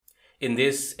In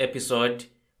this episode,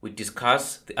 we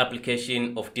discuss the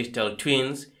application of digital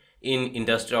twins in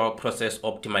industrial process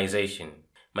optimization.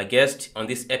 My guest on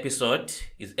this episode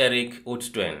is Erik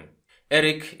Udstuen.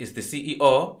 Erik is the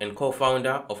CEO and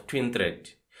co-founder of TwinThread,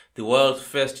 the world's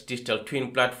first digital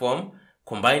twin platform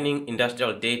combining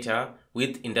industrial data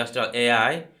with industrial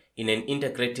AI in an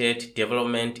integrated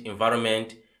development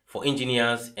environment for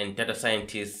engineers and data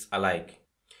scientists alike.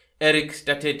 Erik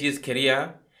started his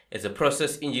career as a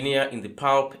process engineer in the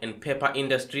pulp and paper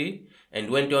industry and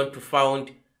went on to found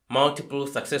multiple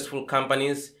successful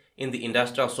companies in the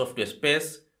industrial software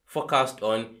space focused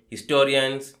on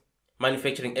historians,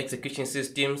 manufacturing execution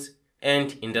systems,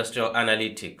 and industrial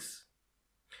analytics.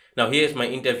 Now here's my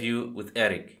interview with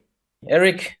Erik.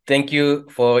 Erik, thank you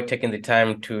for taking the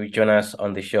time to join us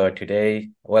on the show today.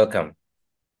 Welcome.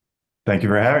 Thank you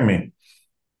for having me.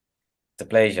 It's a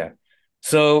pleasure.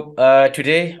 So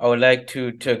today I would like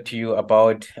to talk to you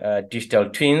about digital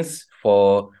twins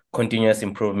for continuous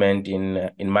improvement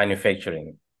in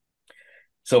manufacturing.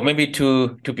 So maybe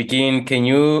to begin, can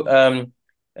you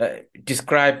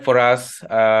describe for us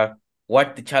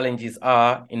what the challenges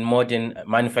are in modern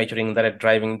manufacturing that are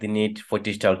driving the need for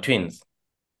digital twins?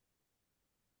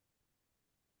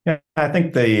 Yeah, I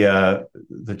think the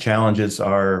challenges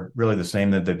are really the same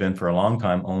that they've been for a long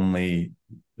time. Only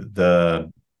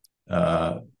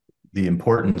the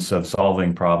importance of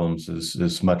solving problems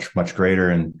is much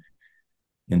greater in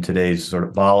today's sort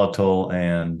of volatile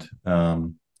and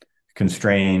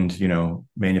constrained,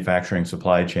 manufacturing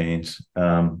supply chains.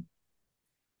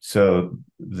 So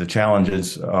the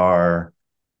challenges are,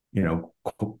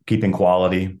 keeping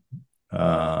quality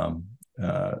and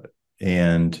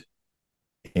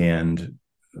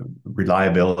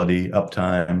reliability,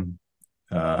 uptime,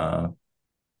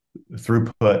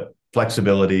 throughput,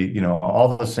 flexibility,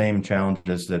 all the same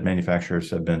challenges that manufacturers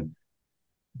have been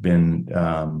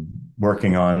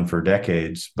working on for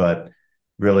decades. But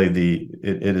really,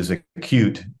 it is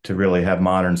acute to really have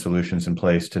modern solutions in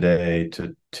place today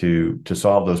to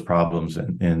solve those problems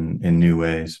in new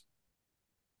ways.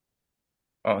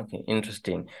 Okay,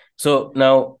 interesting. So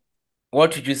now,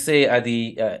 what would you say are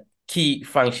the key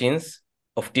functions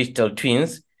of digital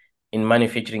twins in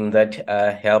manufacturing that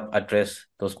help address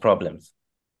those problems?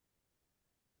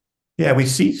 Yeah, we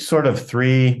see sort of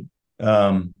three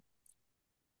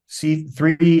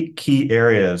key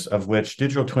areas of which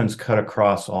digital twins cut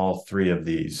across all three of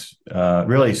these.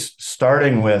 Really,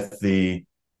 starting with the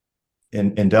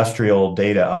industrial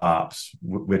data ops,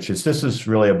 this is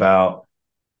really about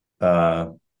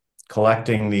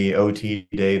collecting the OT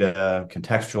data,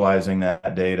 contextualizing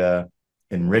that data,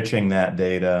 enriching that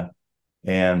data,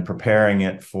 and preparing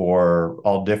it for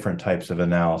all different types of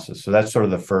analysis. So that's sort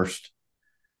of the first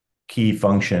key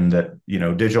function that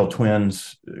digital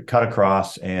twins cut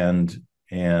across and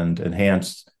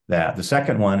enhance that. The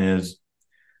second one is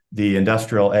the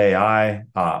industrial AI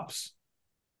ops.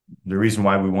 The reason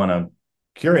why we want to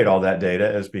curate all that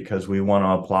data is because we want to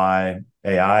apply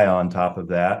AI on top of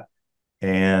that,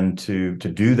 and to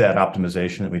do that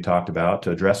optimization that we talked about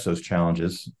to address those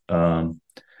challenges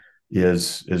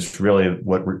is really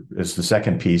what is the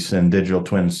second piece, and digital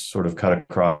twins sort of cut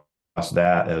across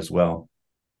that as well.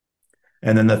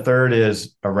 And then the third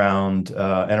is around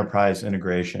enterprise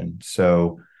integration.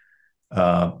 So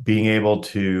being able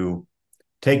to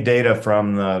take data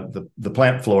from the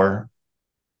plant floor,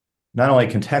 not only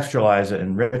contextualize it,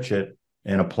 enrich it,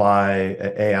 and apply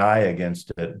AI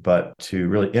against it, but to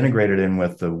really integrate it in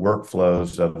with the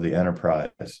workflows of the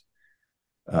enterprise.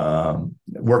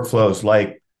 Workflows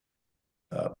like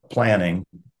planning,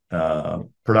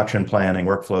 production planning,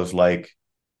 workflows like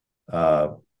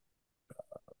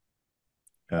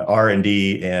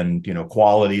R&D and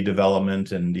quality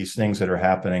development, and these things that are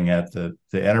happening at the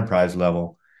enterprise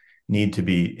level need to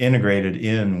be integrated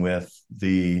in with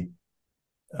these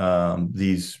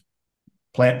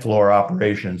plant floor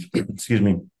operations. Excuse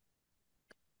me.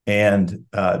 And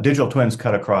digital twins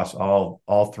cut across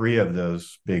all three of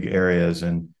those big areas,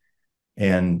 and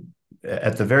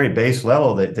at the very base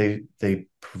level, they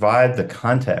provide the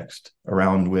context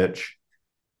around which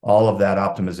all of that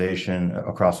optimization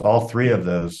across all three of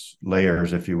those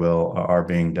layers, if you will, are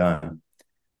being done.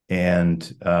 And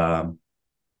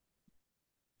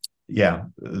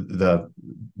the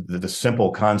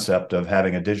simple concept of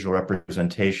having a digital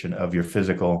representation of your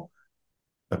physical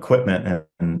equipment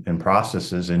and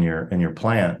processes in your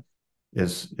plant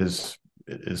is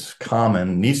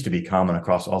common, needs to be common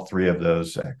across all three of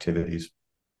those activities.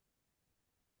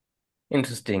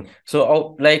 Interesting.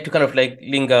 So I'd like to kind of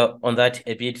linger on that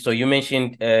a bit. So you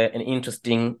mentioned an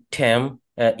interesting term,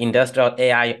 industrial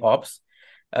AI ops.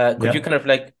 Could you Yeah. kind of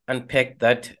like unpack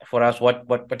that for us?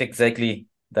 What exactly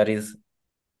that is?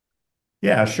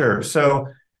 Yeah, sure. So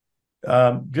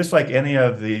just like any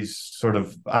of these sort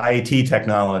of IT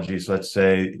technologies, let's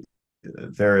say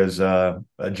there is a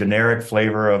generic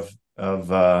flavor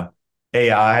of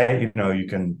AI.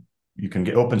 You can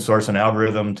get open source an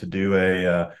algorithm to do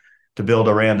to build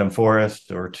a random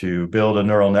forest or to build a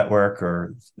neural network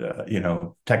or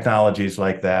technologies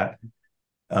like that.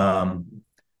 Um,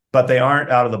 but they aren't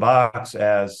out of the box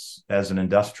as an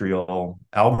industrial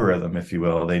algorithm, if you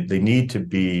will. They need to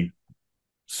be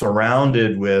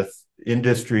surrounded with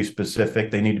industry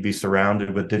specific. They need to be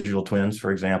surrounded with digital twins,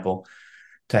 for example,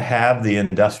 to have the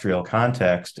industrial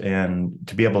context and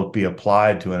to be able to be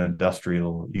applied to an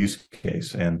industrial use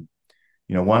case. And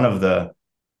one of the,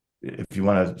 if you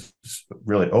want to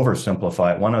really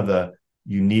oversimplify it, one of the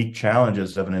unique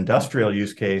challenges of an industrial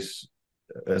use case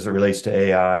as it relates to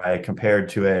AI compared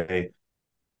to a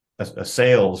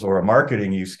sales or a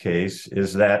marketing use case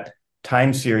is that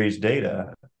time series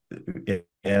data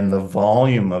and the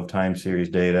volume of time series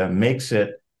data makes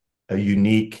it a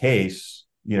unique case,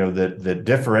 that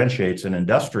differentiates an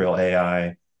industrial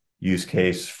AI use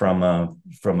case from a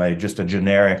just a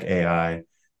generic AI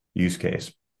use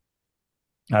case.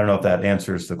 I don't know if that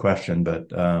answers the question, but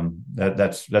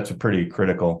that's a pretty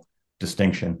critical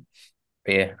distinction.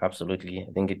 Yeah, absolutely.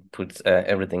 I think it puts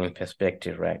everything in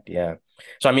perspective, right? Yeah.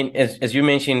 So I mean, as you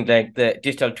mentioned, like the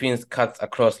digital twins cuts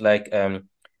across like a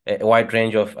wide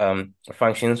range of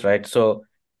functions, right? So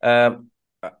uh,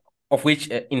 of which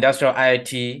industrial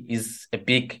IoT is a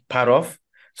big part of.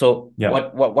 So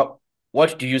Yeah.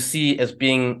 what do you see as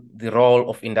being the role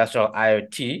of industrial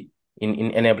IoT in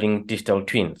enabling digital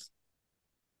twins?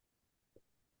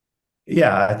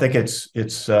 Yeah, I think it's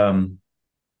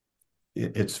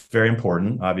very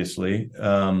important, obviously.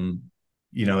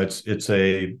 It's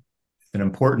an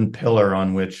important pillar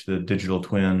on which the digital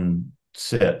twin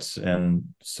sits.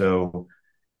 And so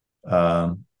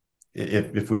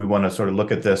if we want to sort of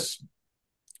look at this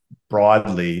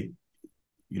broadly,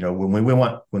 when we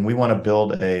want to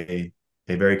build a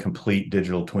very complete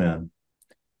digital twin,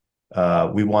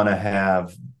 we want to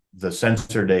have the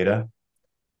sensor data,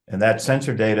 and that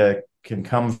sensor data can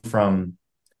come from,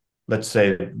 let's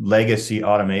say, legacy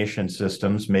automation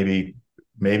systems. Maybe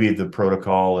the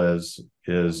protocol is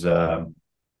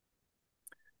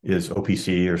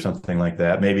OPC or something like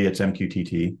that. Maybe it's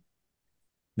MQTT.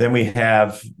 Then we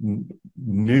have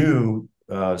new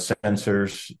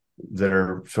sensors that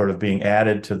are sort of being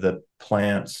added to the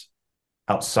plants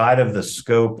outside of the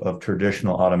scope of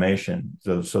traditional automation.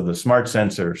 So the smart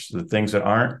sensors, the things that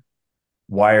aren't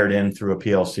wired in through a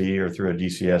PLC or through a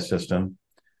DCS system,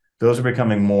 those are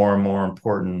becoming more and more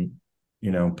important,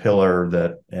 pillar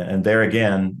that, and there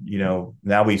again,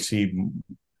 now we see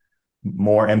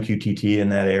more MQTT in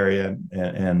that area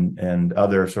and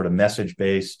other sort of message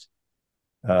based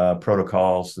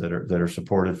protocols that are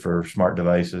supported for smart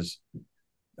devices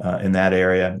in that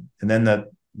area. And then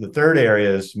the third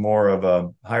area is more of a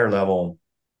higher level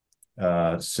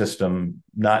system,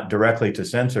 not directly to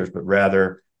sensors, but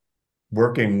rather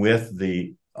working with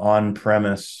the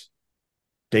on-premise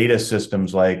data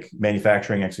systems like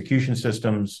manufacturing execution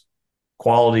systems,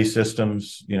 quality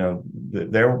systems,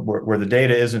 there where the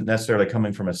data isn't necessarily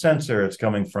coming from a sensor, it's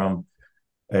coming from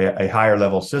a higher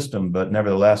level system, but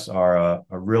nevertheless are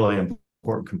a really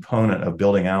important component of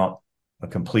building out a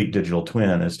complete digital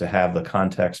twin is to have the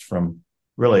context from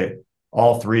really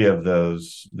all three of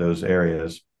those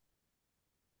areas.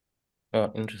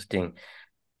 Oh, interesting.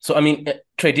 So, I mean,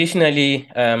 traditionally,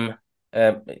 uh,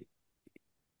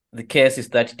 the case is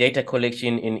that data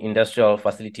collection in industrial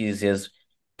facilities is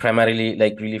primarily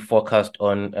like really focused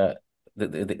on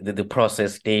the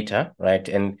process data, right?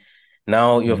 And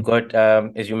now you've got,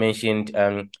 as you mentioned,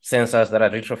 sensors that are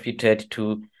retrofitted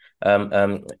to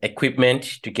equipment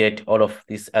to get all of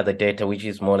this other data, which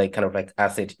is more like kind of like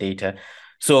asset data.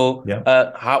 So,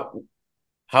 Yeah.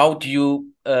 how do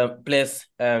you place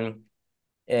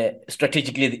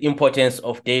strategically the importance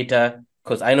of data?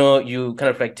 Because I know you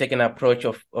kind of like take an approach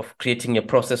of creating a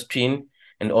process twin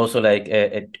and also like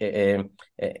an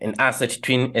asset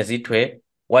twin, as it were.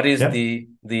 What is Yeah.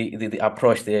 the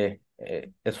approach there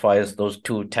as far as those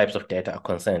two types of data are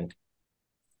concerned?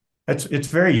 It's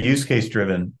very use case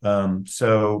driven.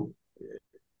 So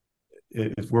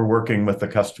if we're working with a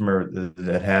customer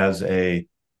that has a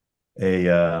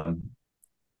an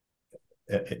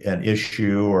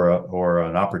issue or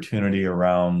an opportunity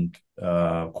around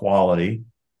quality,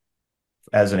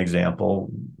 as an example,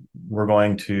 we're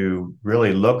going to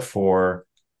really look for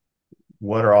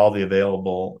what are all the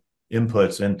available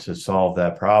inputs in to solve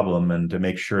that problem and to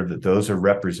make sure that those are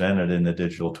represented in the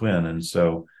digital twin. And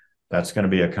so that's going to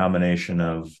be a combination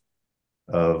of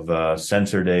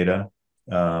sensor data.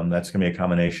 That's going to be a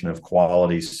combination of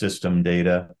quality system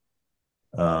data,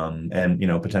 and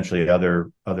potentially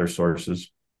other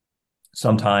sources.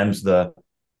 Sometimes the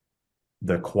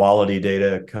quality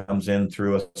data comes in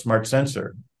through a smart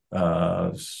sensor,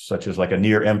 such as like a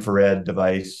near infrared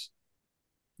device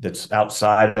that's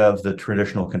outside of the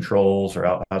traditional controls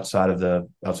or outside of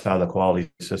the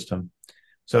quality system.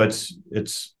 So it's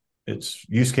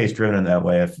use case driven in that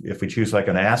way. If we choose like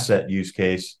an asset use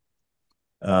case,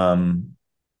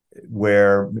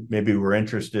 where maybe we're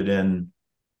interested in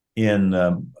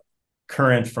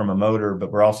current from a motor,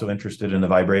 but we're also interested in the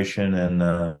vibration and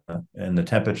the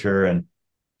temperature, and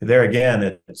there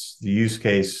again, it's the use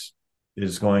case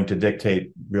is going to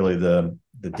dictate really the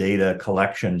data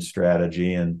collection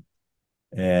strategy, and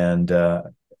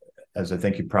as I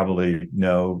think you probably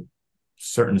know,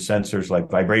 certain sensors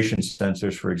like vibration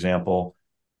sensors, for example,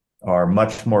 are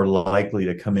much more likely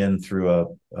to come in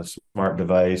through a smart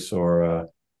device or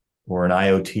an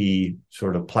IoT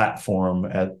sort of platform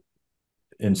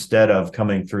instead of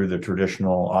coming through the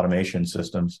traditional automation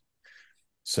systems.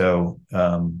 So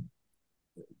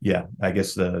yeah, I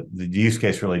guess the use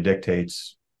case really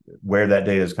dictates where that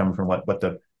data is coming from,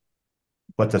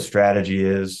 what the strategy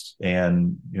is,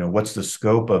 and what's the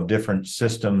scope of different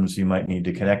systems you might need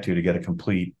to connect to get a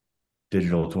complete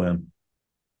digital twin.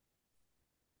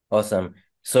 Awesome.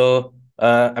 So,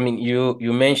 I mean,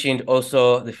 you mentioned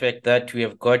also the fact that we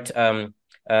have got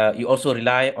you also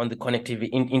rely on the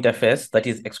connectivity interface that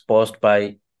is exposed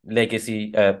by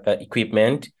legacy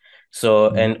equipment. So,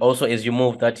 and also as you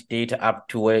move that data up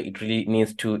to where it really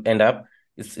needs to end up,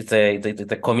 it's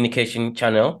a communication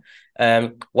channel.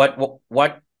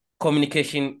 What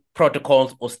communication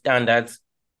protocols or standards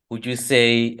would you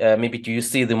say maybe do you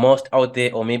see the most out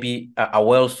there, or maybe are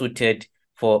well suited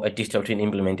for a digital twin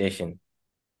implementation?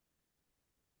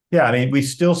 Yeah, I mean, we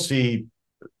still see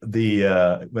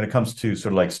when it comes to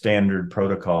sort of like standard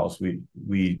protocols,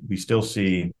 we still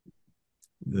see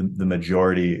the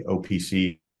majority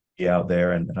OPC out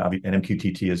there, and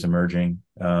MQTT is emerging.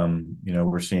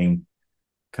 We're seeing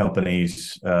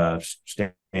companies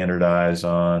standardize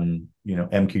on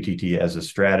MQTT as a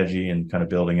strategy and kind of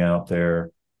building out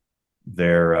their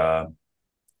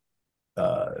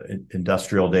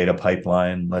industrial data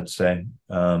pipeline, let's say.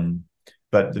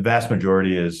 But the vast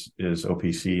majority is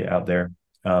OPC out there.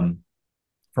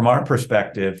 From our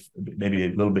perspective, maybe a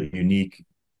little bit unique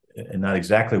and not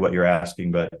exactly what you're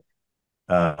asking, but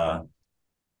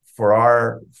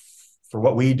for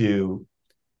what we do,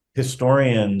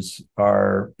 historians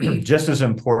are just as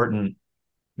important,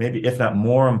 maybe if not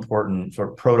more important, sort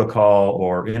of protocol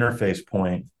or interface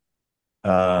point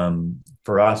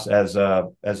for us as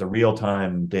a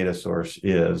real-time data source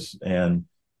is. And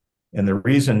the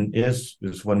reason is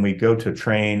when we go to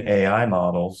train AI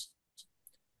models,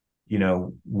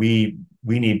 we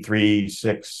need 3,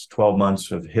 6, 12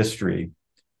 months of history.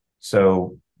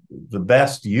 So the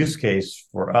best use case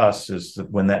for us is that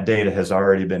when that data has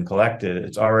already been collected,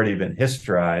 it's already been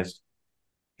historized,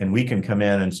 and we can come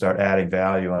in and start adding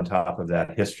value on top of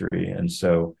that history. And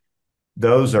so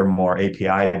those are more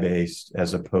API based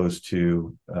as opposed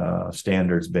to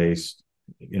standards based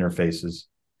interfaces.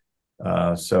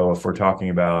 So if we're talking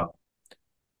about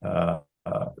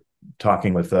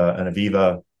talking with an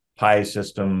Aviva Pi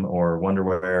system or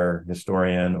Wonderware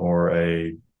historian or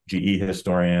a GE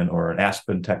historian or an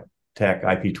Aspen Tech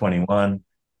IP21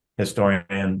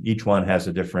 historian, each one has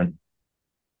a different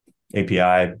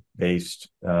API based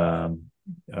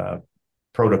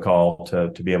protocol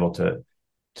to be able to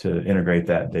integrate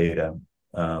that data.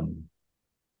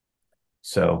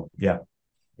 So yeah.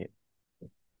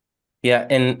 Yeah,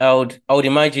 and I would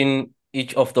imagine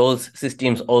each of those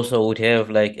systems also would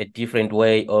have like a different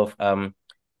way of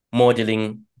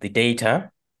modeling the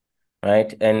data,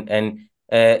 right? And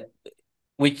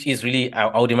which is really,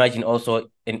 I would imagine, also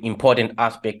an important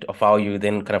aspect of how you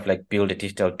then kind of like build a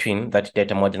digital twin, that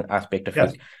data modeling aspect of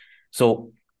Yes. it.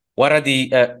 So what are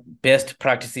the best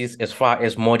practices as far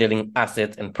as modeling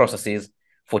assets and processes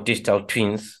for digital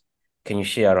twins? Can you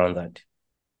share around that?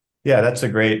 Yeah, that's a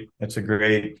great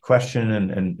question,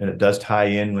 and it does tie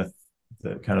in with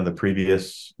the kind of the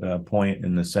previous point,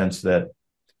 in the sense that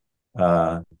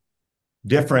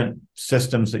different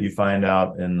systems that you find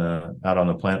out on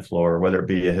the plant floor, whether it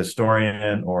be a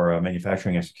historian or a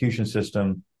manufacturing execution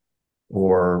system,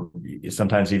 or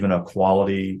sometimes even a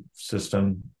quality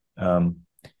system.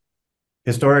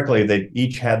 Historically, they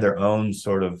each had their own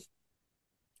sort of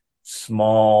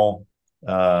small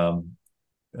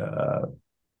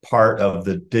part of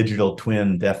the digital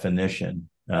twin definition.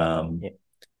 Yeah.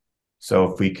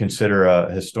 So if we consider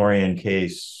a historian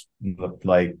case,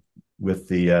 like with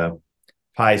the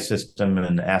PI system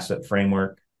and asset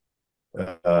framework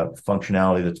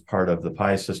functionality that's part of the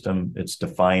PI system, it's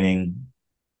defining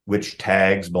which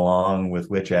tags belong with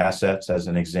which assets as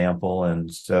an example.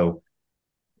 And so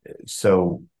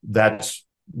that's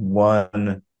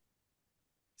one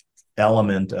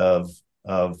element of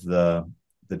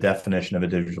the definition of a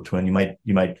digital twin.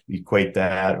 You might equate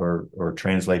that or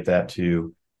translate that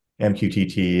to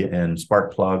MQTT and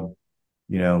Sparkplug,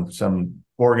 some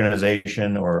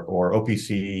organization or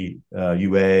OPC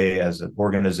UA as an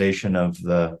organization of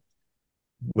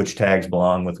which tags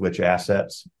belong with which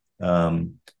assets.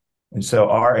 And so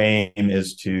our aim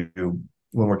is to,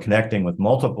 when we're connecting with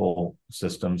multiple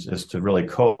systems, is to really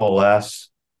coalesce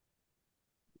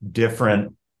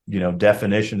different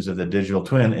definitions of the digital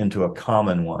twin into a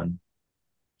common one.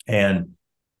 And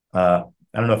I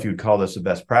don't know if you would call this a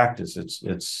best practice.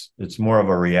 It's more of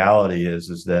a reality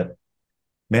is that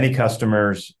many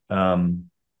customers, well,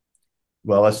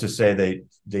 let's just say they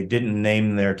didn't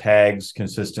name their tags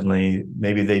consistently.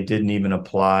 Maybe they didn't even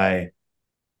apply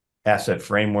asset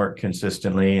framework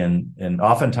consistently. And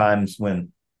oftentimes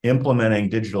when implementing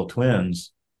digital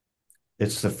twins,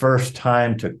 it's the first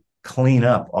time to clean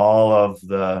up all of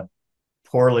the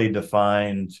poorly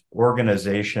defined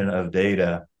organization of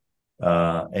data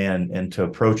and to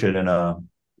approach it in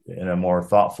a more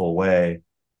thoughtful way,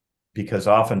 because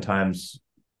oftentimes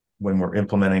when we're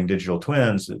implementing digital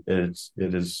twins, it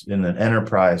is in an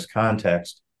enterprise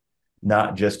context,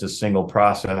 not just a single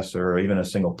process or even a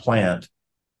single plant.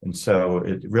 And so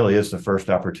it really is the first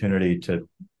opportunity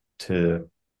to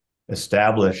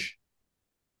establish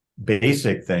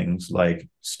basic things like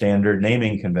standard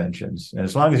naming conventions. And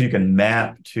as long as you can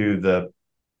map to the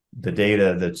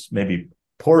data that's maybe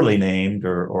poorly named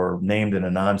or named in a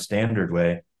non-standard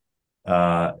way,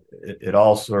 it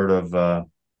all sort of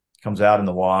comes out in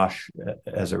the wash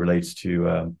as it relates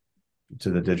to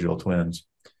the digital twins.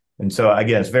 And so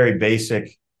again, it's very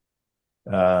basic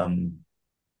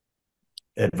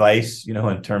advice,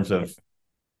 in terms of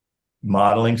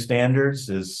modeling standards,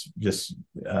 is just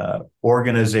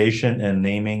organization and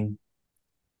naming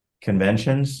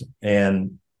conventions.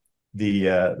 And the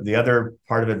other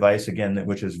part of advice, again,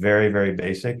 which is very, very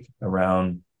basic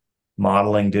around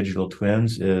modeling digital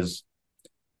twins, is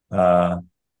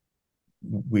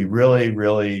we really,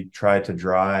 really try to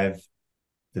drive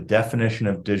the definition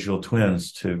of digital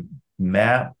twins to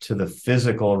map to the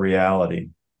physical reality.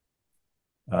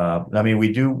 We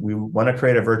want to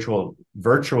create a virtual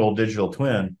digital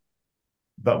twin,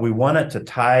 but we want it to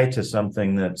tie to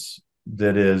something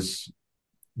that is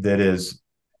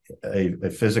a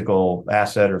physical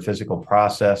asset or physical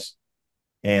process,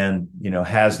 and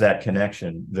has that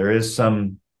connection. There is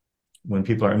some, when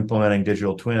people are implementing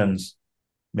digital twins,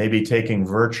 maybe taking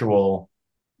virtual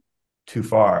too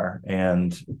far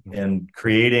and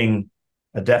creating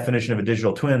a definition of a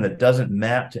digital twin that doesn't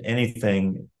map to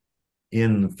anything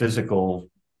in the physical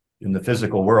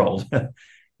world.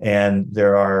 And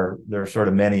there are sort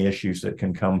of many issues that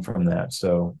can come from that.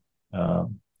 So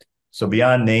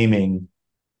beyond naming,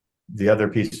 the other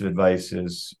piece of advice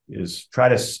is try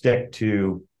to stick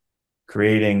to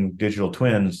creating digital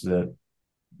twins that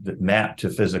map to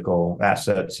physical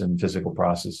assets and physical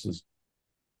processes.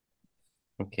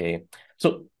 Okay.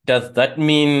 So does that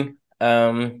mean,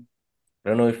 I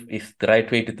don't know if it's the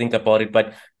right way to think about it,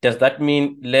 but does that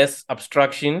mean less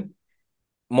abstraction,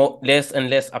 less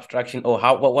and less abstraction, or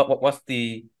what's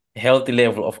the healthy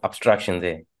level of abstraction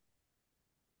there?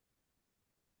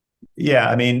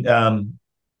 Yeah,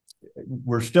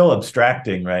 we're still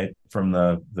abstracting, right, from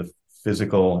the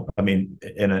physical. In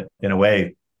a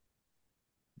way,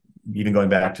 even going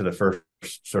back to the first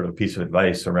sort of piece of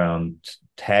advice around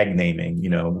tag naming,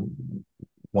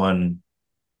 one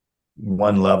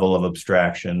level of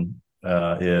abstraction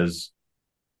is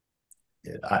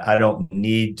I don't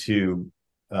need to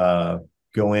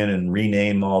go in and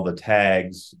rename all the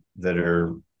tags that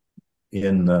are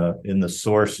in the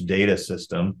source data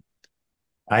system.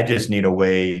 I just need a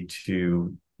way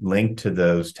to link to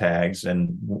those tags,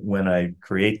 and when I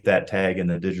create that tag in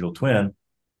the digital twin,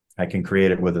 I can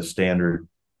create it with a standard,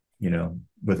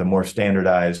 with a more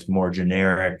standardized, more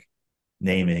generic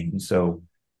naming. So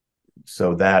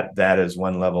that is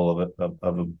one level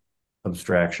of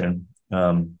abstraction.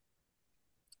 Around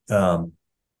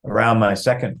my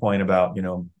second point about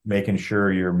making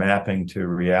sure you're mapping to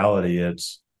reality,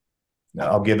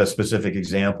 I'll give a specific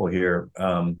example here.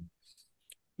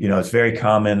 It's very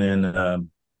common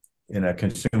in a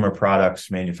consumer products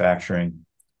manufacturing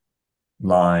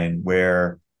line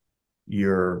where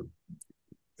you're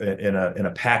in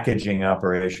a packaging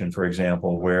operation, for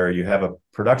example, where you have a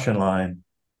production line,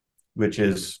 which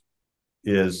is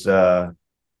maybe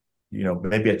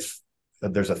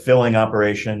there's a filling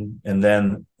operation, and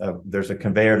then there's a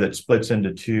conveyor that splits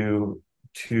into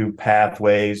two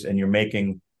pathways, and you're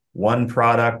making one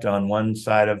product on one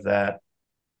side of that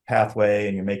pathway,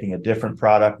 and you're making a different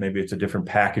product. Maybe it's a different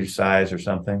package size or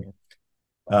something.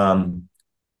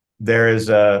 There is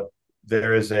a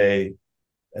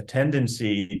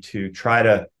tendency to try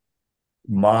to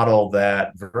model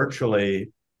that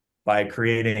virtually by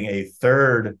creating a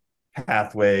third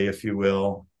pathway, if you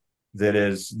will, that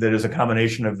is a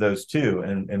combination of those two.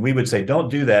 And we would say, don't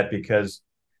do that, because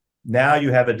now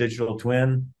you have a digital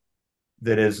twin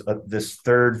that is this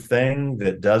third thing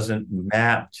that doesn't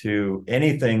map to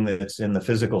anything that's in the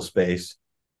physical space.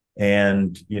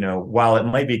 And, while it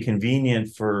might be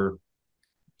convenient for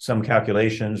some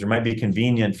calculations, or might be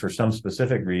convenient for some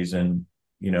specific reason,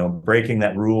 breaking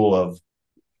that rule of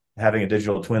having a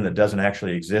digital twin that doesn't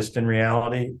actually exist in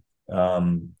reality,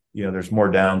 there's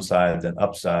more downside than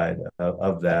upside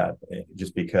of that,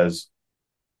 just because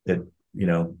it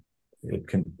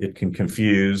can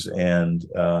confuse and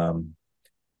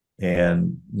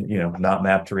not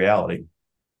map to reality.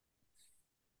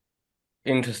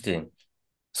 Interesting.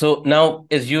 So now,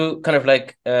 as you kind of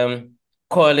like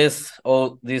coalesce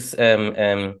all this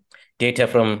data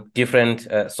from different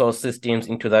source systems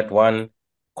into that one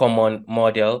common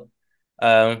model,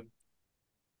 how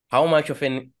much of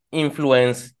an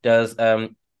influence does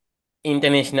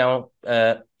international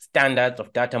standards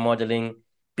of data modeling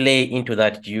play into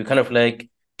that? Do you kind of like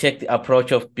take the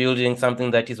approach of building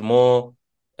something that is more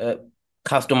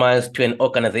customized to an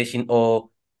organization, or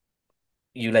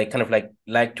you like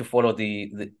to follow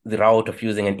the route of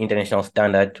using an international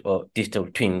standard or digital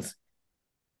twins?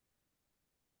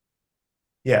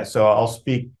 Yeah, so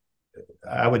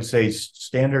I would say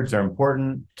standards are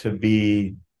important to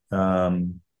be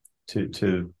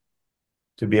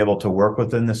to be able to work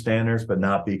within the standards, but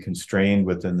not be constrained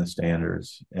within the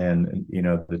standards. And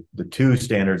the two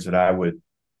standards that I would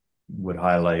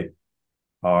highlight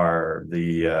are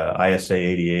the ISA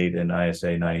 88 and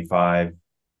ISA 95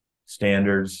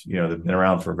 standards. They've been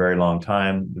around for a very long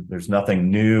time. There's nothing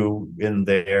new in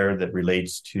there that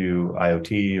relates to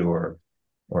IoT or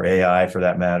AI, for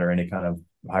that matter, any kind of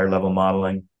higher level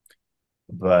modeling.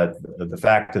 But the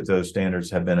fact that those standards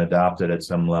have been adopted at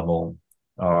some level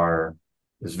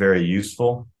is very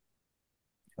useful.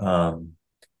 But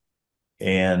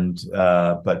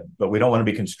we don't want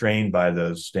to be constrained by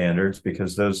those standards,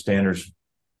 because those standards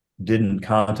didn't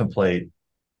contemplate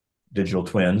digital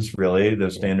twins, really.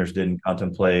 Those standards didn't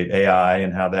contemplate AI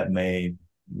and how that may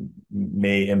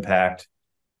impact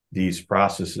these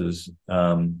processes.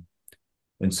 And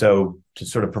so, to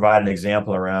sort of provide an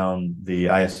example around the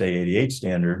ISA 88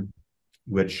 standard,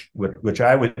 which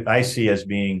I see as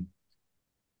being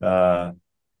a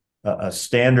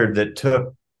standard that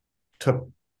took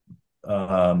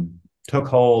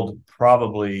hold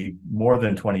probably more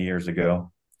than 20 years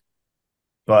ago,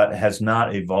 but has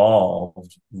not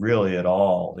evolved really at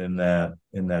all in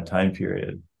that time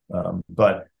period.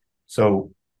 But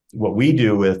so what we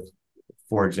do with,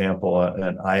 for example,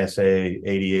 an ISA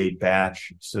 88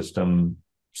 batch system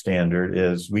standard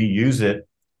is we use it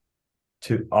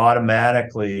to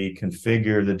automatically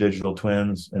configure the digital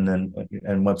twins.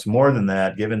 And what's more than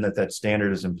that, given that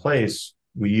standard is in place,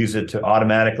 we use it to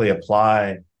automatically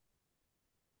apply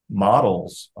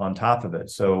models on top of it.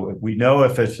 So we know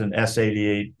if it's an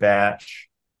S88 batch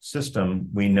system,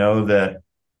 we know that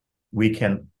we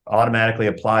can automatically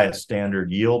apply a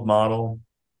standard yield model,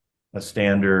 a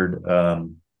standard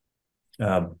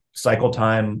cycle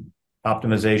time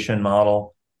optimization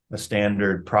model, a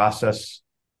standard process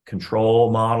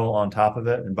control model on top of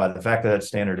it. And by the fact that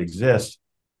standard exists,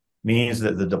 means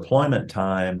that the deployment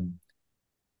time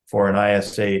for an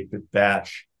ISA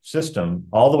batch system,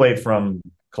 all the way from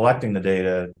collecting the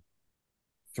data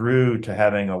through to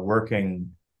having a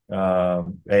working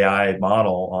AI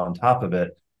model on top of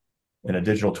it, in a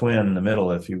digital twin in the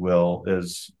middle, if you will,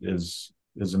 is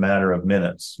a matter of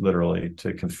minutes, literally,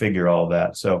 to configure all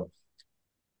that. So,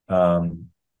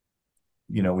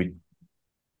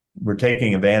 we're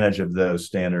taking advantage of those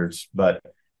standards, but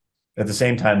at the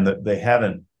same time,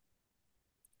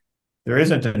 there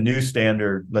isn't a new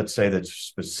standard, let's say, that's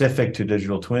specific to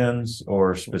digital twins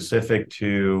or specific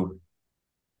to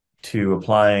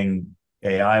applying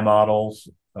AI models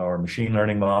or machine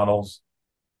learning models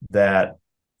that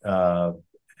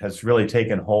has really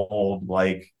taken hold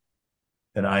like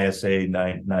an ISA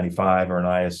 95 or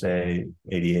an ISA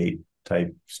 88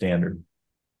 type standard.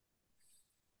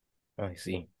 Oh, I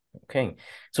see. Okay.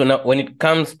 So now when it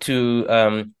comes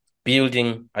to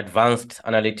building advanced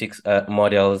analytics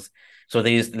models, so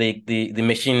there's the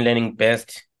machine learning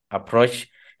based approach,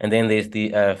 and then there's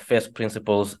the first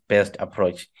principles based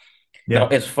approach. Now,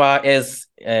 Yeah. as far as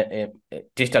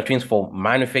digital twins for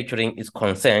manufacturing is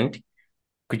concerned,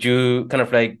 could you kind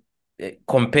of like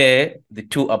compare the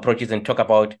two approaches and talk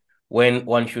about when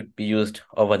one should be used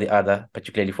over the other,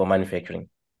 particularly for manufacturing?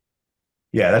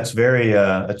 Yeah, that's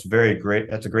very great.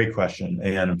 That's a great question,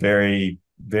 and a very,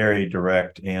 very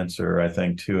direct answer, I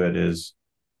think, to it is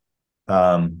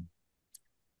um,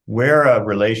 where a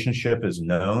relationship is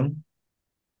known,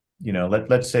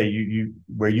 let's say you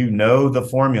where you know the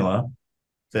formula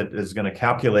that is going to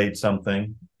calculate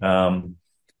something, and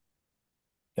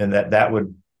that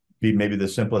would be maybe the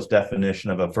simplest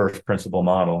definition of a first principle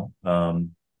model.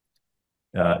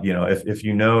 If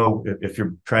you know, if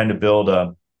you're trying to build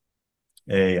a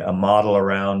model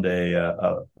around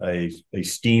a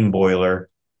steam boiler,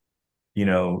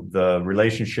 the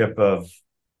relationship of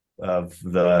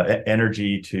the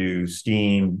energy to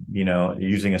steam,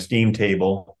 using a steam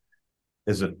table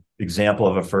is an example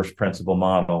of a first principle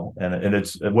model, and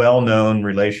it's a well-known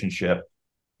relationship.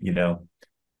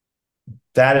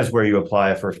 That is where you apply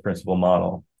a first principle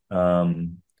model.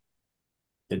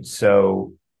 It's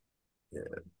so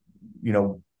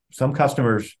some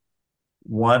customers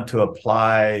want to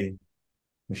apply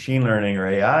machine learning or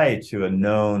AI to a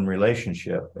known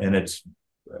relationship, and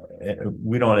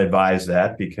we don't advise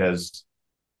that because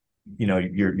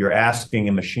you're asking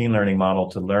a machine learning model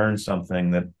to learn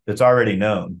something that's already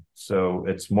known. So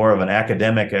it's more of an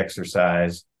academic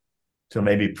exercise to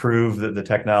maybe prove that the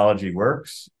technology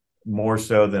works more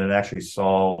so than it actually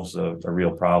solves a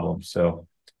real problem. So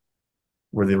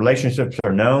where the relationships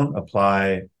are known,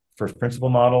 apply first principle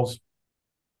models.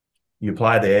 You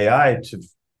apply the AI to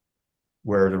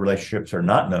where the relationships are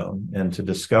not known, and to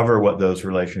discover what those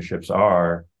relationships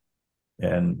are,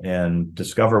 and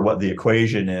discover what the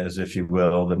equation is, if you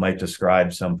will, that might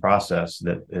describe some process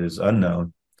that is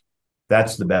unknown.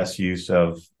 That's the best use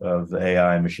of the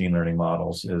AI machine learning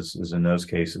models is in those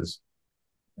cases.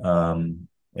 And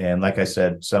like I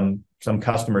said, some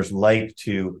customers like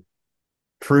to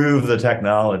prove the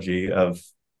technology of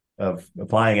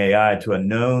applying AI to a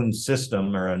known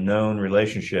system or a known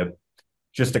relationship,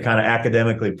 just to kind of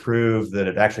academically prove that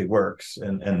it actually works,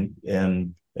 and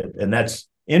that's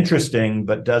interesting,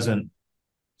 but doesn't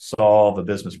solve a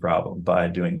business problem by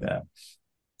doing that.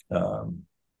 Oh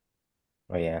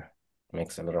yeah,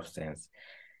 makes a lot of sense.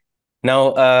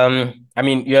 Now, I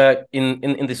mean, you're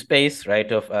in the space,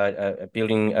 right, of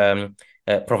building,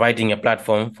 providing a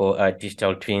platform for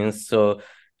digital twins. So,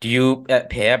 do you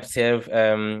perhaps have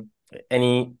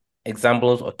any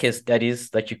examples or case studies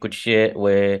that you could share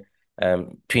where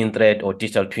TwinThread or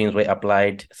digital twins were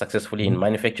applied successfully in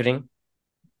manufacturing?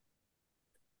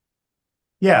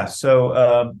 Yeah.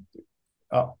 So,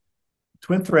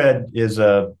 TwinThread is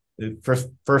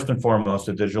first and foremost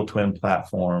a digital twin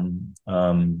platform,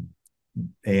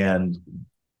 and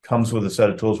comes with a set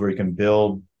of tools where you can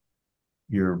build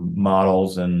your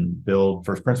models and build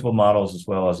first principle models as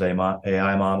well as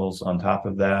AI models on top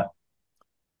of that.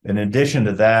 In addition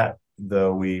to that,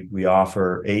 though, we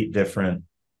offer 8 different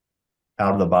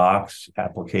out of the box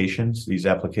applications. These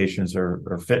applications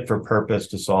are fit for purpose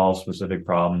to solve specific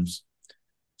problems.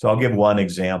 So I'll give one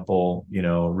example,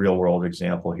 a real world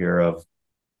example here of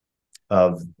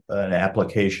an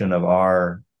application of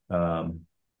our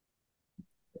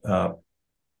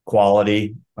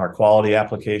quality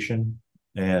application.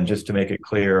 And just to make it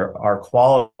clear, our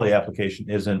quality application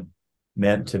isn't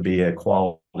meant to be a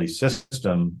quality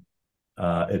system.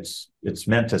 It's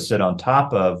meant to sit on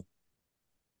top of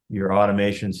your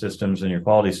automation systems and your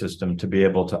quality system to be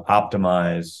able to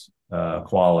optimize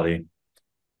quality.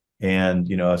 And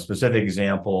a specific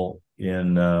example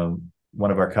in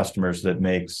one of our customers that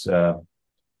makes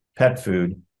pet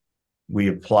food, we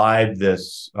applied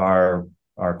our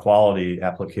quality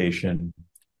application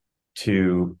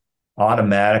to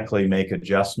automatically make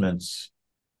adjustments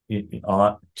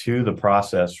to the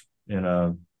process in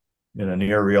a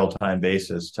near real-time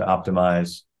basis to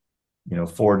optimize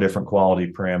 4 different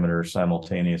quality parameters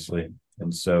simultaneously.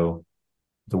 And so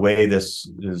the way this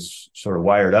is sort of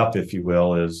wired up, if you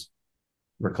will, is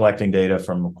we're collecting data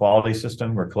from a quality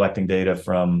system. We're collecting data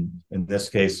from, in this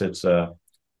case, it's a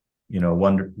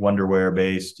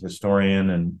Wonderware-based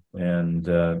Historian and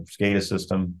SCADA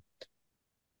system,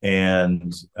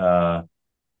 and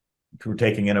we're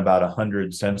taking in about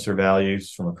 100 sensor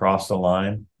values from across the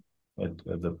line.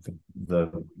 The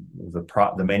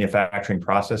manufacturing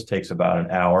process takes about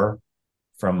an hour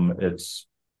from its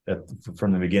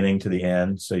from the beginning to the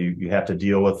end. So you have to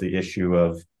deal with the issue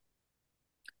of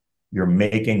you're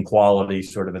making quality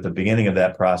sort of at the beginning of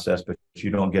that process, but you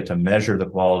don't get to measure the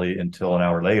quality until an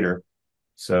hour later.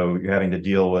 So you're having to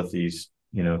deal with these,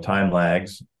 time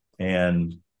lags,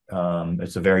 and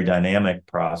it's a very dynamic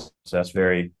process,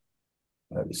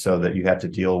 so that you have to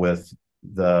deal with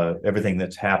everything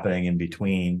that's happening in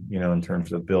between, in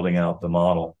terms of building out the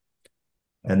model.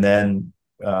 And then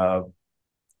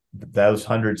those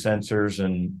 100 sensors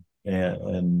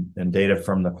and data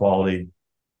from the quality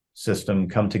system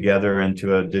come together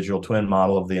into a digital twin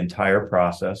model of the entire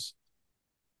process.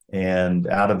 And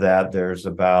out of that, there's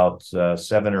about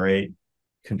 7 or 8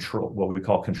 what we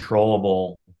call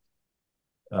controllable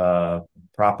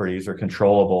properties, or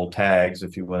controllable tags,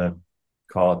 if you want to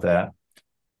call it that,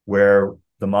 where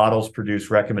the models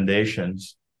produce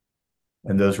recommendations,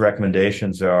 and those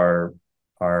recommendations are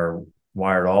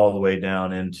wired all the way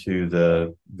down into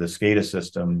the SCADA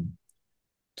system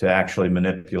to actually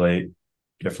manipulate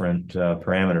different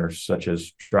parameters, such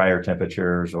as dryer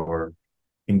temperatures, or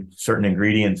certain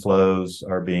ingredient flows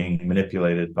are being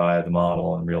manipulated by the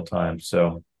model in real time.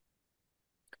 So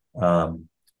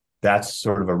that's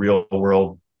sort of a real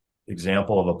world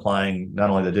example of applying not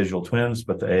only the digital twins,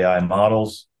 but the AI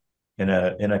models in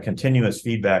a continuous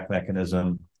feedback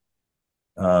mechanism.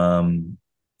 And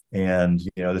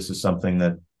this is something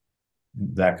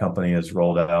that company has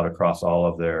rolled out across all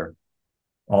of their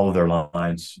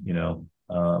lines,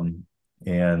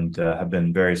 and have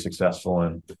been very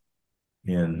successful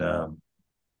in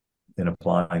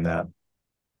applying that.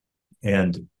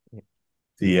 And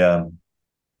the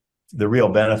real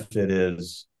benefit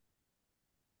is,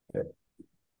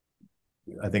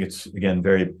 I think it's, again,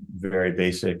 very, very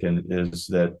basic, and is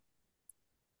that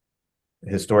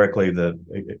historically the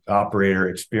operator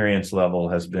experience level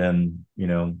has been,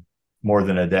 more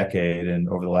than a decade, and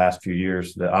over the last few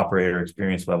years, the operator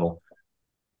experience level,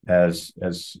 as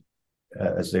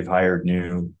they've hired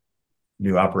new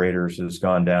operators, has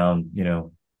gone down,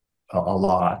 a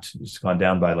lot. It's gone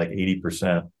down by like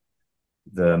 80%,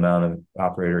 the amount of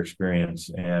operator experience.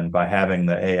 And by having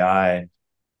the AI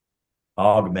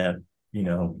augment,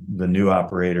 the new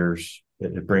operators,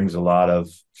 it brings a lot of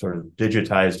sort of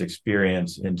digitized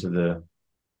experience into the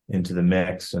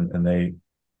mix, and they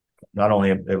not only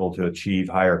able to achieve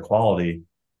higher quality,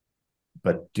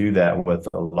 but do that with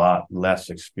a lot less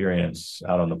experience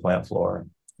out on the plant floor.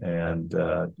 And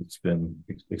it's been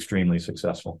extremely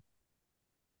successful.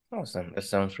 Awesome. That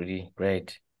sounds really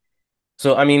great.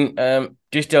 So, I mean,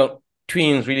 digital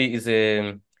twins really is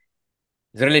a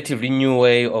relatively new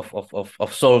way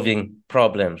of solving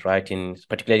problems, right?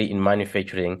 Particularly in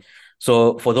manufacturing.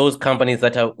 So for those companies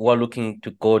who are looking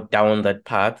to go down that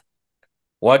path,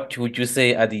 what would you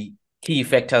say are the key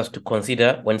factors to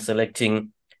consider when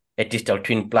selecting a digital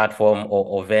twin platform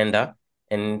or vendor,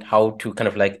 and how to kind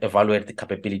of like evaluate the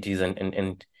capabilities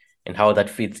and how that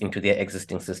fits into their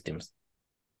existing systems?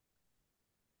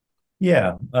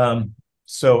 Yeah.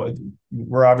 So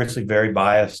we're obviously very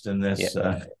biased in this,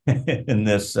 in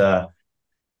the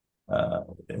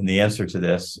answer to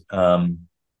this.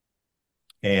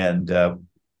 And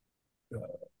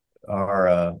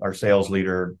our sales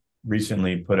leader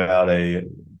recently put out a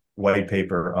white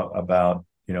paper about,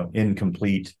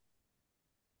 incomplete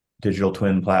digital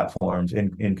twin platforms,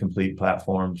 incomplete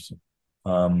platforms.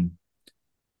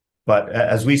 But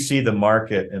as we see the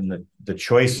market, and the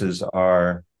choices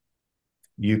are,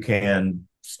 you can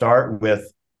start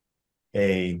with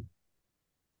a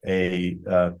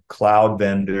cloud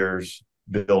vendor's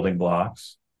building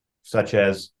blocks, such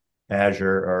as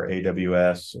Azure or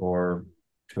AWS, or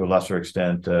to a lesser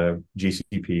extent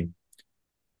GCP,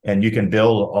 and you can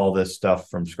build all this stuff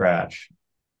from scratch.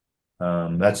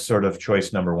 That's sort of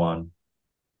choice number one.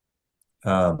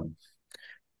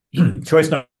 Choice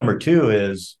number two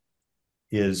is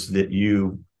that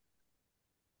you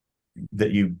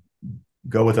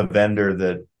go with a vendor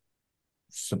that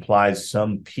supplies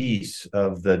some piece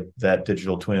of that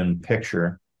digital twin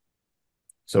picture.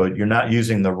 So you're not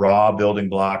using the raw building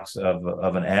blocks of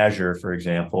an Azure, for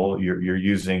example. You're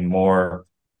using more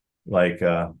like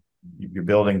you're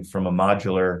building from a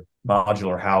modular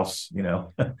house, Yeah.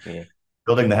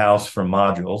 building the house from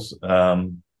modules,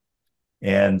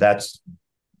 and that's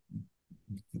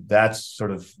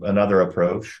sort of another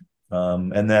approach.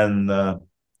 And then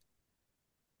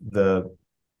the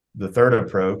third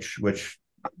approach, which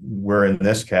we're in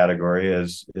this category,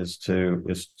 is to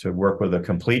work with a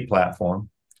complete platform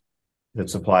that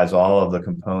supplies all of the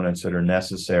components that are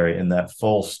necessary in that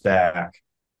full stack.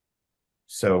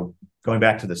 So going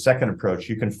back to the second approach,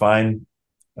 you can find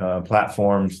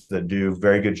platforms that do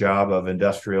very good job of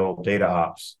industrial data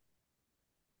ops,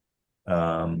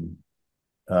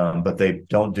 but they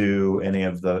don't do any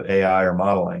of the AI or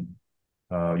modeling.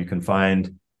 You can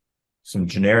find some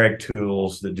generic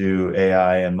tools that do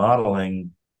AI and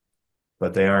modeling,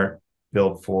 but they aren't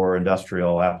built for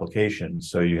industrial applications.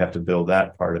 So you have to build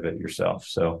that part of it yourself.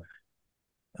 So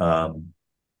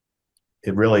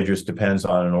it really just depends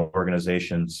on an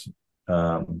organization's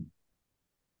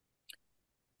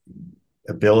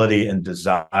ability and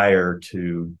desire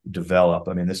to develop.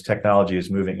 I mean, this technology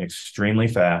is moving extremely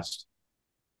fast.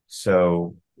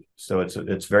 So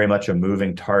it's very much a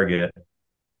moving target.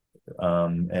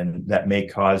 And that may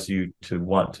cause you to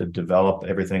want to develop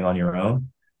everything on your own.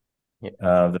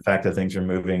 The fact that things are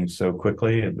moving so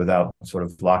quickly without sort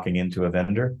of locking into a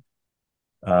vendor,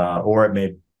 or it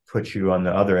may put you on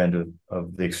the other end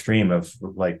of the extreme of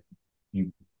like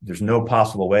there's no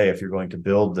possible way if you're going to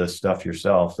build this stuff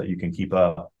yourself that you can keep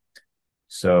up.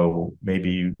 So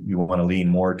maybe you want to lean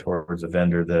more towards a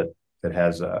vendor that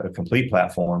has a complete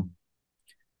platform.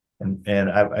 And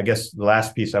I guess the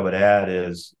last piece I would add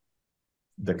is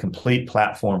the complete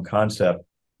platform concept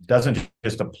doesn't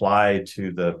just apply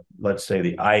to let's say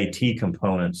the IT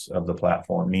components of the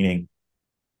platform, meaning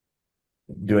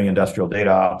doing industrial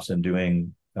data ops and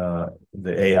doing the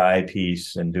AI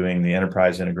piece and doing the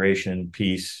enterprise integration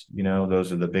piece.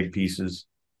 Those are the big pieces,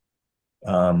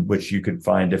 which you could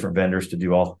find different vendors to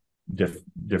do all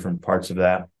different parts of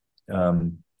that.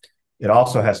 It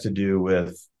also has to do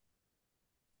with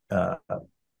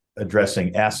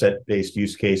addressing asset-based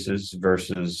use cases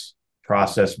versus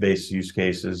process-based use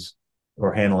cases,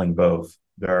 or handling both.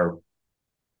 There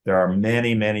are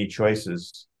many, many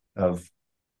choices of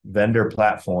vendor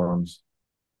platforms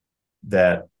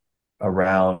that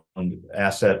around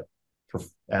asset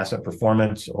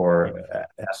performance or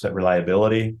asset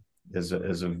reliability is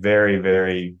a very,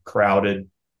 very crowded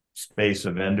space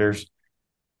of vendors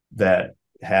that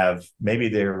have, maybe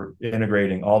they're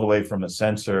integrating all the way from a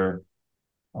sensor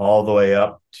all the way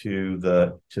up to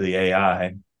the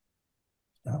AI,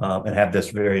 and have this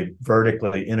very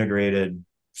vertically integrated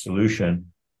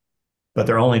solution, but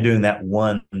they're only doing that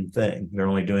one thing. They're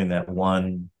only doing that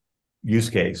one use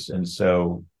case. And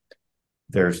so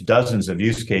there's dozens of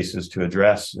use cases to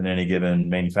address in any given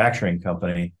manufacturing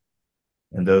company.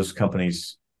 And those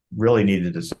companies really need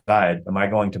to decide, am I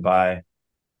going to buy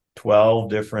 12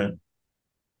 different,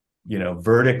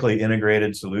 vertically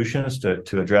integrated solutions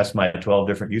to address my 12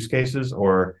 different use cases?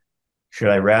 Or should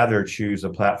I rather choose a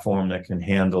platform that can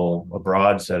handle a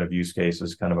broad set of use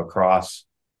cases, kind of across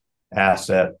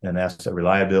asset and asset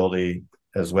reliability,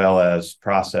 as well as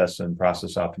process and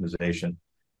process optimization?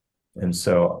 And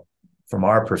so from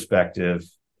our perspective,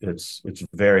 it's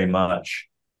very much,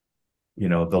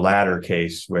 the latter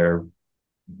case where,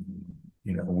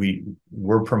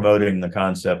 we're promoting the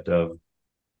concept of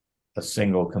a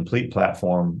single complete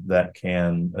platform that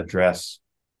can address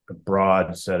a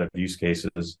broad set of use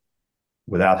cases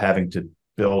without having to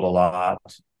build a lot,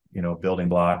 building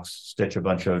blocks, stitch a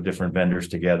bunch of different vendors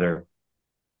together,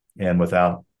 and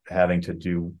without having to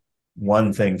do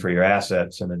one thing for your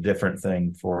assets and a different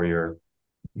thing for your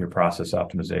process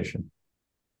optimization.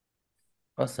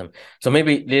 Awesome. So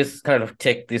maybe let's kind of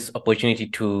take this opportunity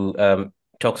to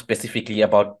talk specifically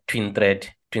about TwinThread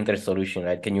solution,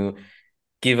 right? Can you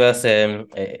give us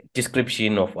a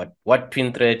description of what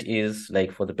TwinThread is,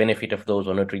 like, for the benefit of those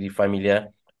who are not really familiar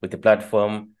with the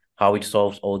platform, how it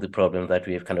solves all the problems that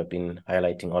we have kind of been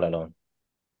highlighting all along?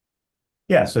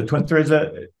 Yeah, so TwinThread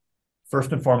is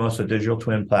first and foremost a digital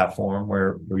twin platform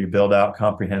where you build out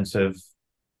comprehensive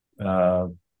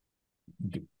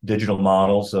digital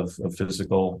models of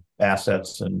physical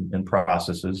assets and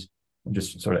processes, and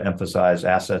just sort of emphasize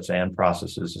assets and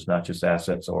processes. It's not just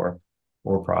assets or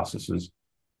processes.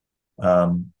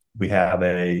 We have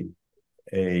a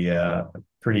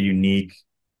pretty unique,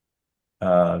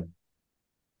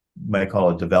 might call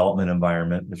it development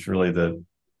environment. It's really the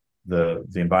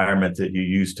environment that you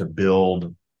use to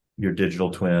build your digital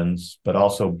twins, but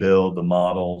also build the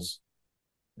models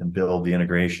and build the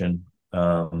integration.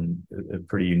 A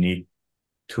pretty unique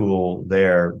tool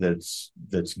there that's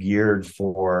geared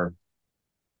for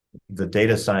the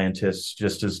data scientists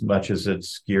just as much as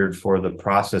it's geared for the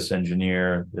process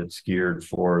engineer. It's geared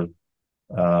for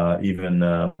even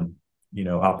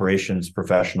operations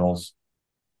professionals,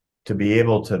 to be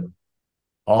able to,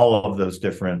 all of those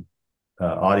different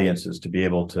audiences, to be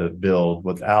able to build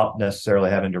without necessarily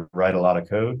having to write a lot of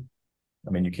code.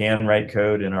 I mean, you can write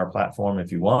code in our platform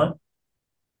if you want,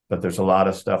 but there's a lot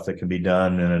of stuff that can be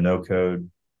done in a no-code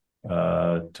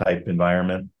type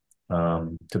environment.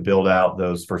 to build out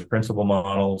those first principle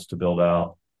models, to build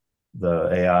out the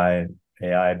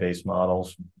AI-based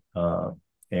models,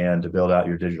 and to build out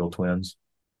your digital twins.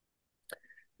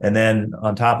 And then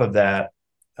on top of that,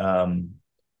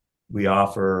 we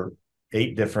offer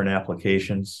 8 different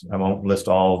applications. I won't list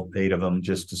all 8 of them,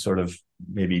 just to sort of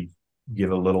maybe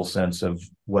give a little sense of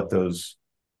what those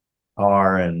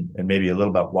are, and maybe a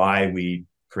little about why we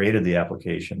created the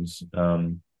applications.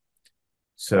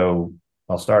 So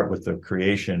I'll start with the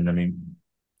creation. I mean,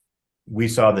 we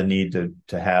saw the need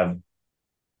to have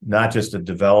not just a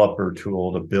developer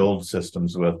tool to build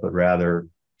systems with, but rather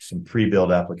some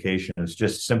pre-built applications,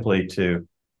 just simply to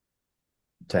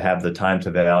have the time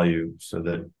to value, so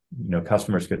that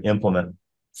customers could implement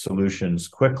solutions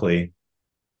quickly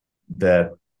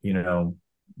that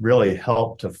really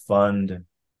help to fund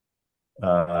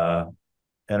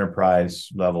enterprise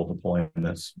level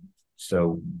deployments.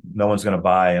 So no one's going to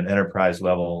buy an enterprise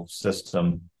level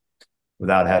system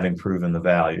without having proven the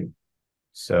value.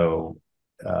 So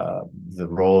the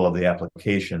role of the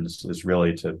applications is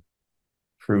really to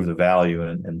prove the value,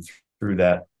 and through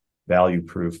that value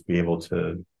proof, be able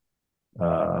to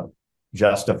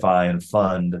justify and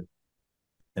fund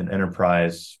an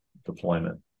enterprise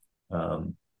deployment.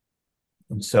 And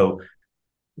so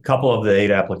a couple of the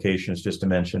 8 applications, just to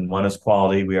mention, one is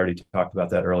quality. We already talked about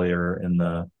that earlier in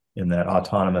that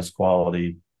autonomous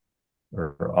quality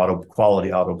or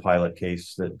quality autopilot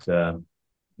case that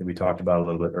we talked about a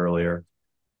little bit earlier.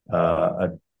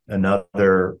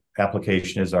 Another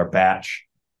application is our batch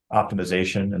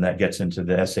optimization, and that gets into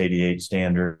the S88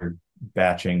 standard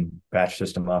batch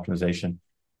system optimization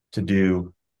to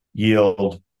do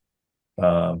yield,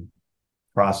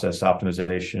 process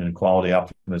optimization, and quality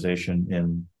optimization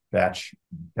in batch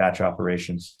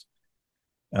operations.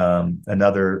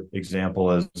 Another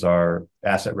example is our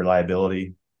asset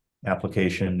reliability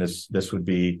application. This would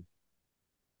be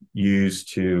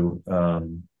used to,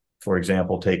 for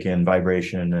example, take in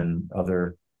vibration and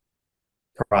other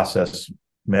process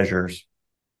measures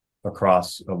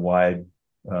across a wide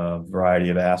variety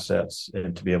of assets,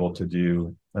 and to be able to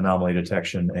do anomaly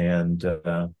detection and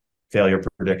failure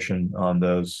prediction on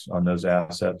those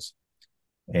assets.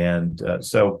 And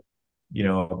so,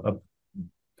 a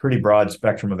pretty broad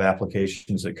spectrum of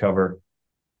applications that cover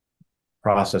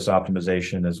process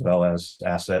optimization as well as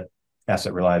asset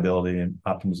reliability and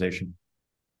optimization.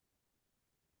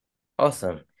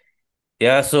 Awesome.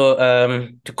 Yeah. So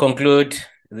to conclude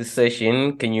this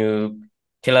session, can you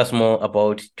tell us more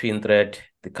about TwinThread,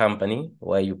 the company,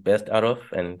 where you're based out of,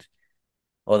 and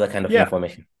all that kind of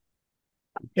information?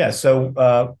 Yeah.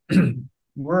 So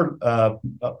we're a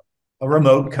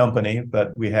remote company,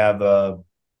 but we have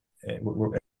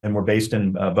we're based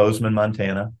in Bozeman,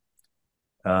 Montana.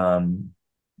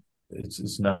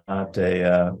 It's not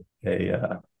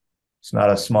it's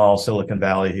not a small Silicon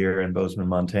Valley here in Bozeman,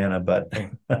 Montana, but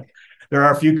there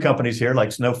are a few companies here,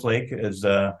 like Snowflake is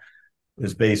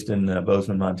based in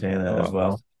Bozeman, Montana as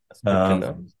well.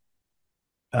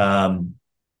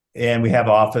 And we have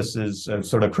offices,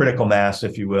 sort of critical mass,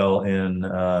 if you will, in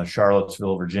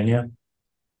Charlottesville, Virginia,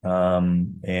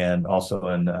 and also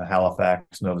in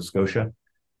Halifax, Nova Scotia.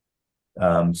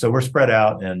 So we're spread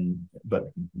out,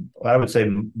 but I would say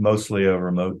mostly a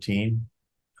remote team.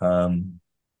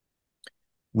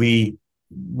 We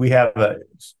have an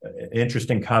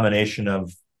interesting combination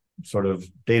of sort of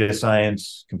data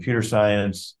science, computer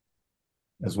science,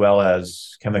 as well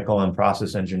as chemical and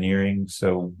process engineering.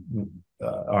 So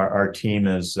our team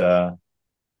is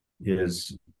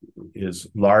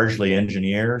largely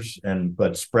engineers,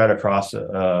 but spread across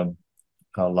a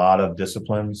lot of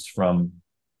disciplines, from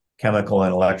chemical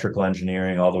and electrical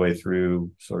engineering all the way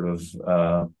through sort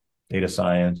of data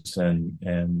science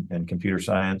and computer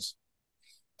science.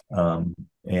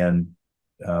 And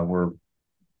we're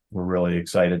really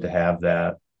excited to have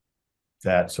that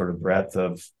sort of breadth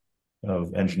of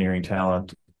engineering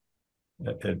talent.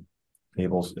 It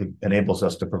enables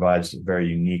us to provide a very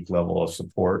unique level of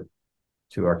support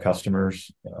to our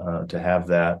customers, to have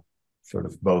that sort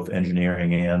of both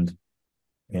engineering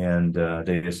and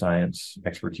data science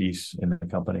expertise in the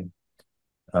company.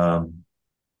 We're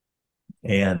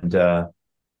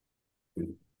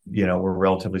a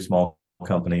relatively small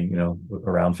company,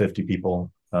 around 50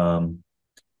 people,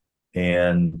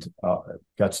 and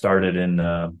got started in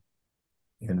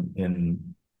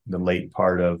the late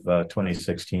part of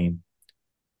 2016.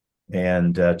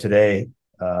 And today,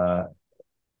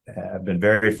 I've been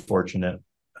very fortunate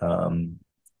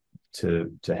to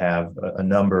have a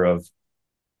number of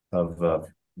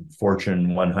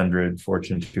Fortune 100,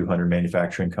 Fortune 200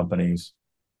 manufacturing companies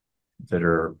that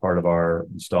are part of our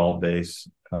installed base.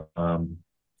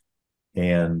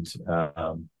 And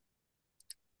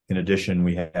in addition,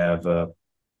 we have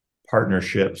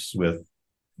partnerships with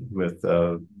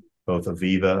both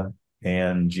Aviva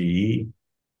and GE.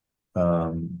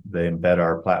 They embed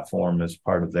our platform as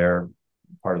part of their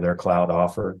cloud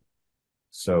offer.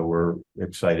 So we're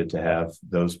excited to have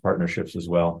those partnerships as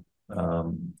well,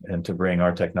 and to bring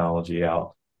our technology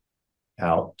out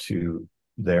to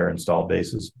their installed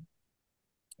bases.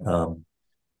 Yeah,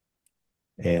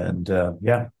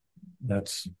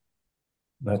 that's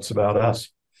about us.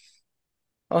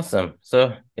 Awesome.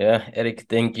 So yeah, Erik,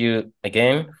 thank you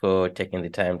again for taking the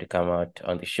time to come out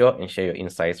on the show and share your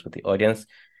insights with the audience.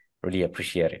 Really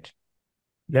appreciate it.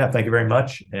 Yeah, thank you very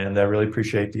much. And I really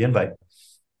appreciate the invite.